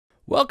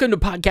Welcome to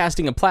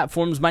Podcasting and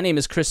Platforms. My name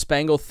is Chris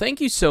Spangle. Thank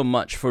you so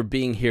much for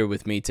being here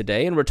with me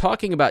today, and we're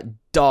talking about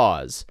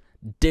DAWs,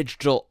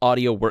 digital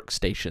audio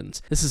workstations.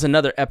 This is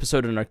another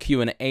episode in our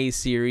Q&A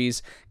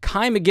series.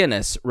 Kai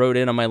McGinnis wrote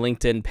in on my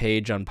LinkedIn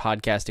page, on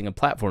Podcasting and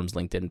Platforms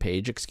LinkedIn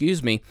page,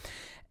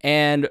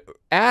 and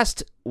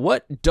asked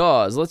what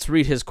DAWs, let's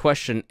read his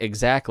question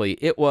exactly.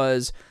 It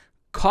was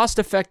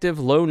cost-effective,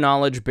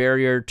 low-knowledge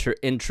barrier to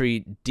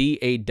entry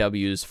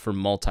DAWs for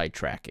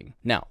multi-tracking.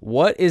 Now,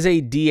 what is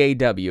a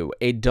DAW,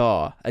 a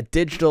DAW, a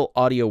digital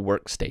audio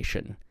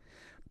workstation?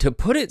 To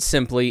put it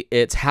simply,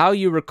 it's how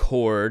you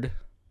record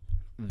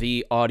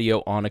the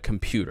audio on a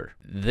computer.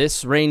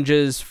 This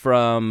ranges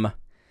from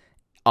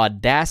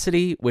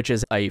Audacity, which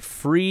is a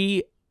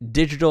free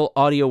digital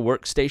audio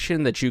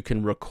workstation that you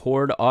can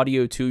record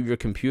audio to your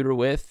computer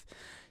with,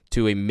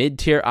 to a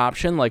mid-tier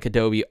option like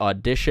Adobe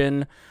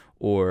Audition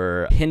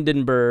or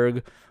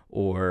Hindenburg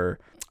or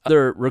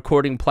other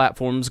recording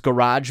platforms.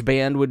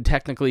 GarageBand would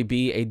technically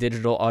be a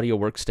digital audio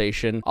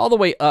workstation, all the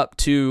way up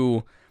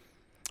to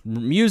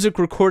music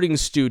recording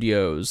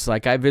studios.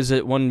 Like I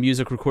visit one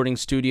music recording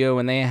studio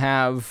and they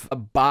have a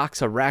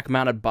box, a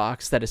rack-mounted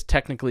box that is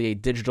technically a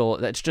digital,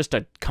 that's just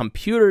a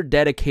computer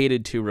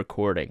dedicated to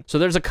recording. So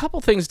there's a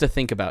couple things to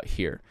think about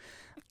here.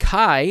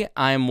 Kai,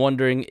 I'm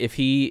wondering if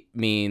he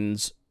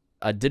means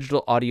a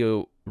digital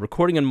audio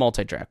recording and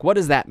multi-track. What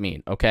does that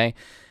mean? Okay,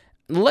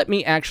 let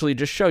me actually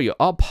just show you.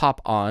 I'll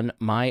pop on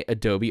my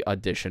Adobe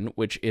Audition,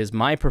 which is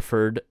my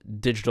preferred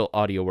digital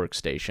audio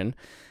workstation.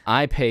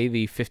 I pay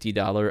the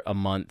 $50 a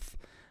month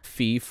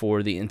fee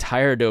for the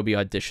entire Adobe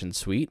Audition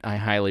suite. I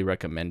highly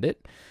recommend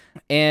it.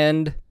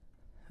 And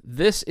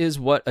this is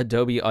what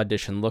Adobe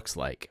Audition looks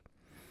like.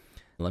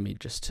 Let me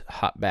just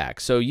hop back.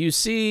 So you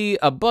see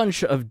a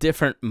bunch of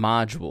different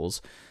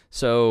modules.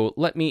 So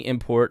let me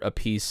import a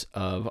piece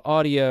of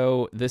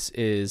audio. This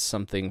is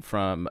something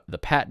from the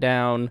pat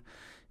down.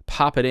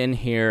 Pop it in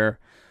here.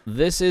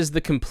 This is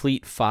the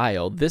complete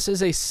file. This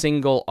is a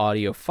single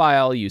audio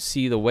file. You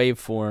see the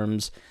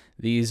waveforms.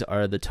 These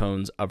are the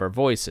tones of our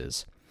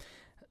voices.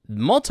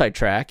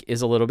 Multi-track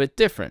is a little bit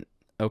different.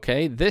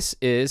 Okay, this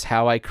is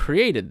how I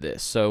created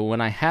this. So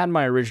when I had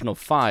my original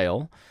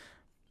file,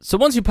 so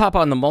once you pop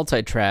on the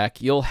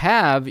multi-track, you'll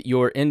have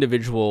your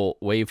individual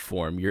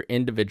waveform, your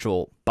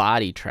individual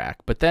body track.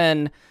 But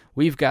then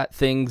we've got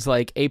things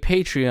like a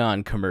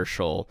Patreon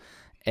commercial,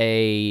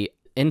 a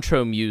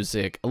intro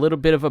music, a little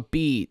bit of a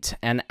beat,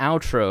 an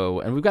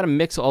outro, and we've got to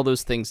mix all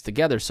those things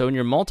together. So in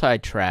your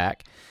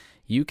multi-track,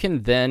 you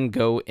can then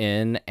go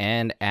in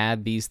and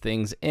add these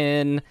things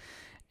in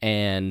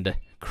and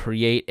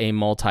create a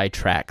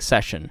multi-track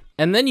session.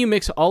 And then you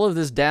mix all of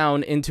this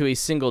down into a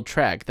single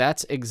track.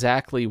 That's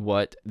exactly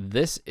what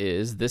this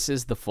is. This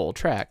is the full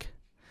track.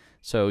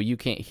 So you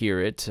can't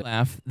hear it.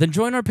 Then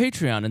join our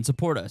Patreon and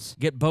support us.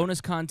 Get bonus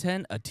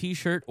content, a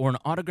t-shirt, or an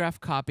autographed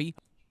copy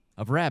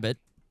of Rabbit.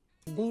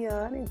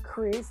 Dion and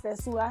Chris,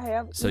 that's who I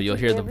have. So you'll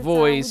hear the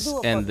voice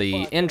and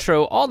the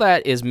intro. All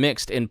that is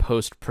mixed in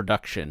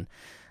post-production.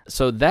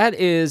 So that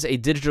is a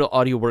digital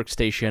audio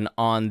workstation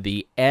on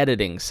the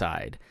editing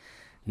side.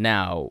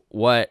 Now,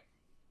 what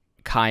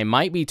Kai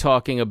might be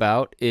talking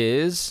about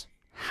is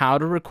how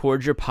to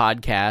record your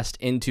podcast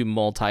into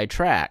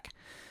multi-track.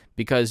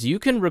 Because you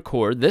can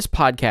record, this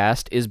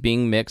podcast is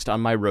being mixed on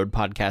my Rode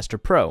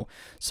Podcaster Pro.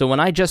 So when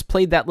I just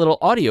played that little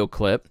audio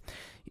clip,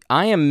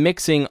 I am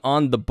mixing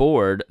on the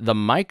board the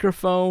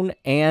microphone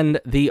and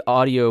the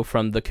audio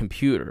from the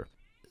computer.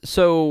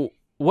 So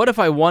what if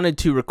I wanted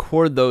to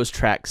record those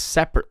tracks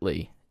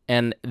separately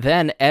and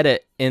then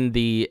edit in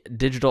the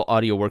digital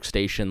audio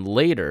workstation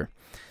later?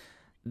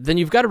 Then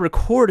you've got to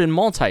record in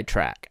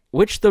multi-track,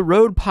 which the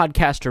Rode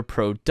Podcaster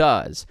Pro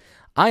does.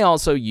 I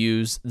also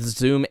use the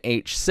Zoom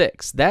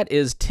H6. That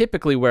is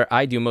typically where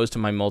I do most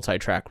of my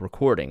multi-track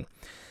recording.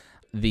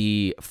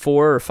 The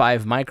 4 or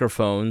 5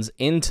 microphones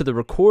into the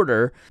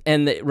recorder,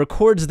 and it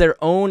records their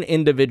own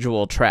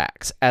individual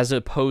tracks as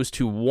opposed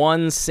to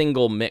one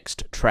single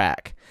mixed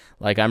track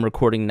like I'm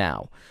recording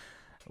now.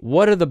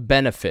 What are the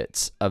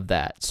benefits of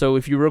that? So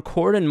if you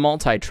record in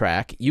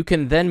multi-track, you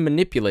can then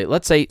manipulate.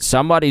 Let's say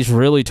somebody's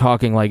really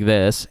talking like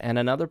this and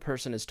another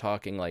person is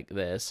talking like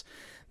this.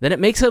 Then it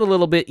makes it a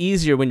little bit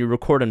easier when you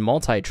record in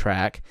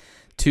multi-track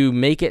to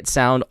make it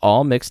sound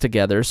all mixed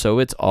together so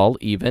it's all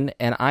even,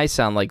 and I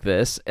sound like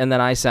this, and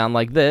then I sound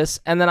like this,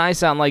 and then I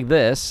sound like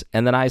this,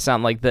 and then I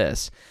sound like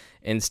this,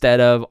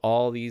 instead of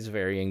all these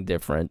varying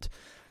different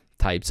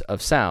types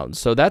of sounds.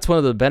 So that's one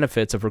of the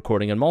benefits of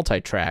recording in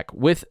multi-track.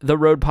 With the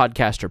Rode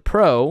Podcaster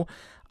Pro,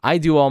 I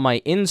do all my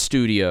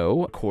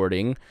in-studio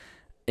recording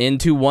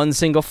into one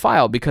single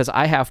file because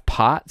I have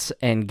pots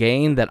and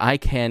gain that I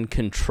can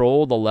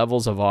control the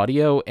levels of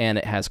audio, and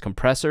it has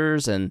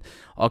compressors and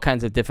all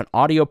kinds of different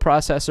audio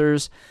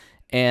processors,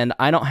 and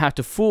I don't have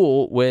to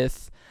fool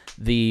with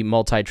the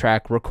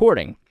multi-track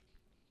recording.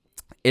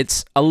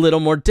 It's a little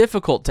more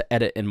difficult to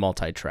edit in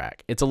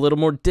multi-track. It's a little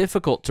more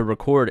difficult to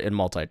record in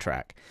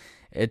multi-track.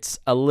 It's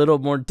a little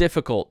more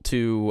difficult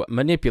to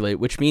manipulate,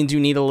 which means you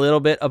need a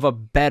little bit of a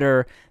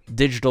better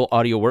digital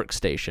audio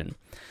workstation.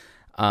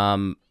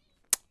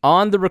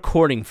 On the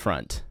recording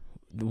front,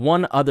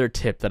 one other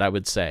tip that I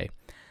would say,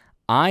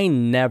 I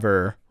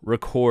never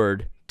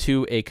record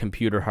to a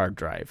computer hard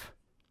drive.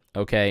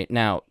 Okay,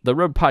 now the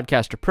Rode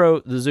Podcaster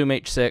Pro, the Zoom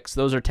H6,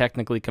 those are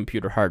technically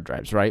computer hard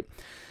drives, right?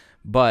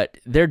 But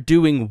they're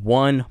doing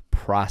one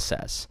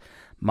process.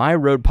 My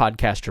Rode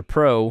Podcaster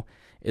Pro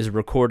is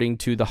recording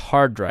to the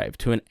hard drive,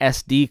 to an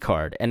SD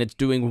card, and it's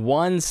doing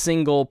one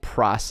single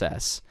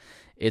process.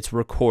 It's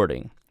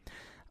recording.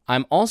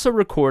 I'm also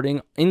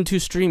recording into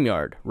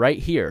StreamYard right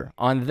here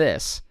on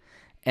this,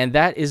 and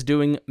that is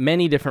doing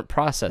many different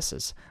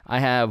processes. I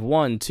have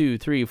 1, 2,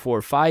 3,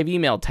 4, 5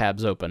 email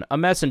tabs open, a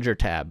Messenger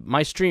tab,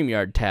 my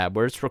StreamYard tab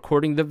where it's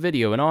recording the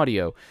video and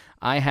audio.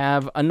 I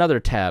have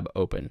another tab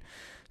open.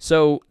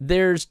 So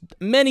there's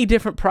many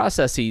different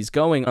processes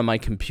going on my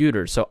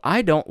computer, so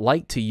I don't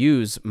like to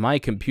use my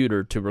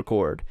computer to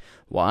record.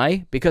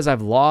 Why? Because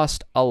I've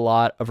lost a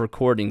lot of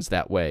recordings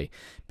that way,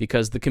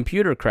 because the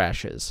computer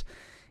crashes.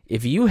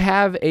 If you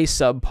have a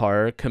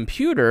subpar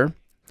computer,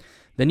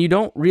 then you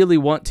don't really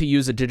want to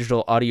use a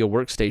digital audio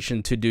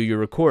workstation to do your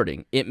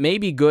recording. It may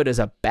be good as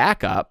a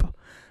backup,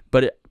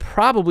 but it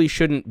probably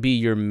shouldn't be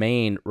your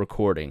main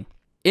recording.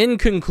 In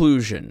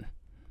conclusion,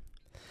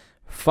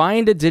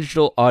 find a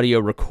digital audio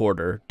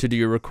recorder to do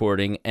your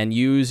recording and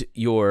use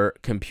your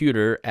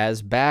computer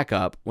as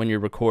backup when you're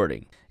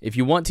recording. If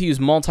you want to use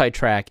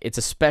multi-track, it's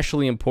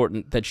especially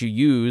important that you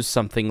use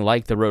something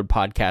like the Rode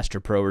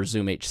Podcaster Pro or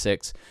Zoom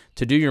H6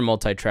 to do your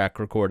multi-track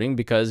recording,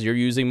 because you're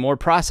using more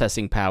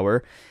processing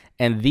power,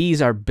 and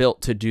these are built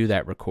to do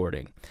that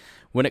recording.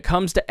 When it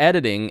comes to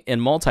editing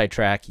in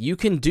multi-track, you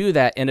can do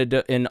that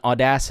in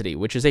Audacity,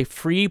 which is a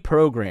free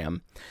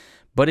program.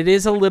 But it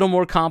is a little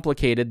more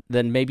complicated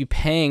than maybe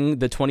paying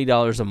the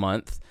 $20 a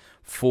month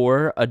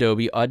for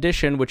Adobe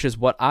Audition, which is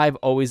what I've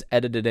always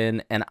edited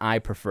in and I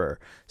prefer.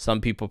 Some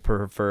people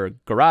prefer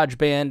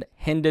GarageBand,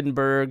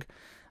 Hindenburg.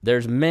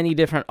 There's many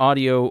different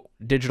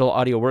digital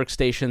audio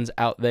workstations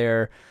out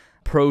there.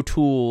 Pro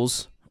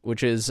Tools,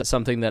 which is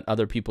something that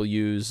other people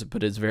use,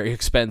 but is very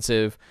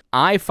expensive.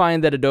 I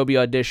find that Adobe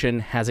Audition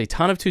has a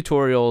ton of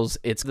tutorials.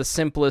 It's the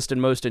simplest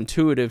and most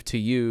intuitive to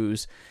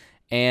use,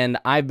 and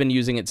I've been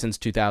using it since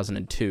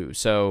 2002.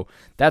 So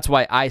that's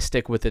why I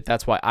stick with it.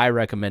 That's why I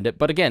recommend it.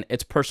 But again,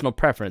 it's personal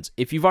preference.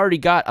 If you've already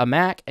got a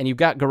Mac and you've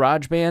got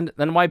GarageBand,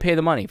 then why pay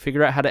the money?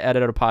 Figure out how to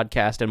edit a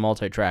podcast and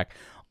multi-track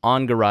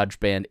on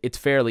GarageBand. It's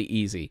fairly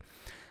easy.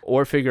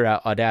 Or figure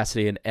out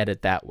Audacity and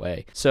edit that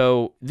way.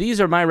 So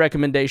these are my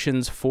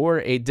recommendations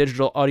for a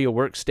digital audio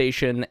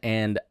workstation,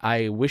 and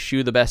I wish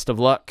you the best of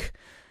luck.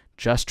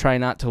 Just try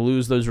not to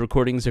lose those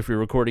recordings if you're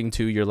recording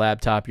to your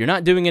laptop. You're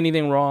not doing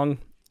anything wrong.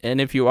 And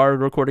if you are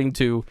recording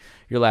to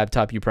your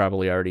laptop, you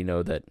probably already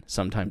know that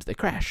sometimes they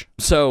crash.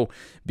 So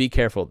be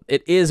careful.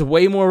 It is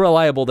way more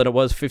reliable than it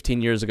was 15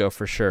 years ago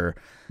for sure.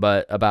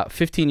 But about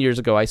 15 years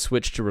ago, I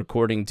switched to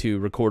recording to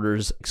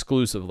recorders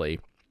exclusively.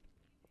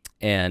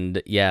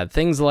 And yeah,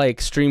 things like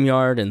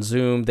StreamYard and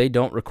Zoom, they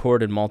don't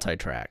record in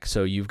multi-track.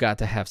 So you've got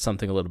to have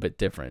something a little bit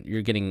different.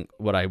 You're getting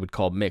what I would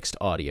call mixed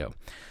audio.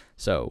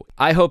 So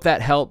I hope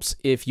that helps.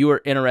 If you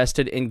are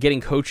interested in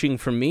getting coaching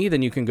from me,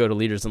 then you can go to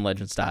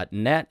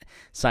leadersandlegends.net,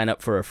 sign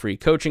up for a free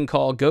coaching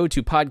call, go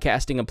to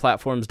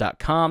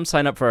podcastingandplatforms.com,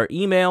 sign up for our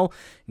email,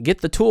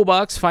 get the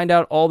toolbox, find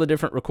out all the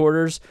different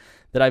recorders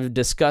that I've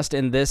discussed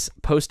in this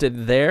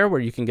posted there,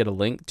 where you can get a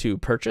link to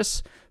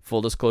purchase.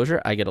 Full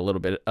disclosure, I get a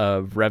little bit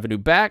of revenue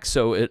back,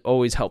 so it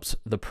always helps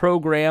the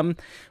program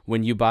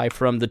when you buy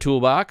from the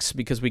toolbox,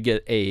 because we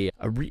get an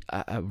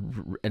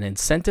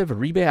incentive, a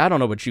rebate. I don't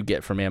know what you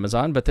get from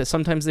Amazon, but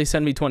sometimes they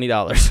send me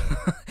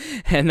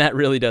 $20, and that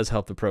really does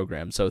help the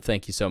program. So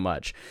thank you so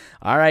much.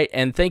 All right,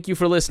 and thank you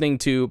for listening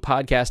to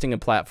Podcasting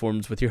and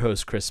Platforms with your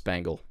host, Chris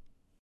Spangle.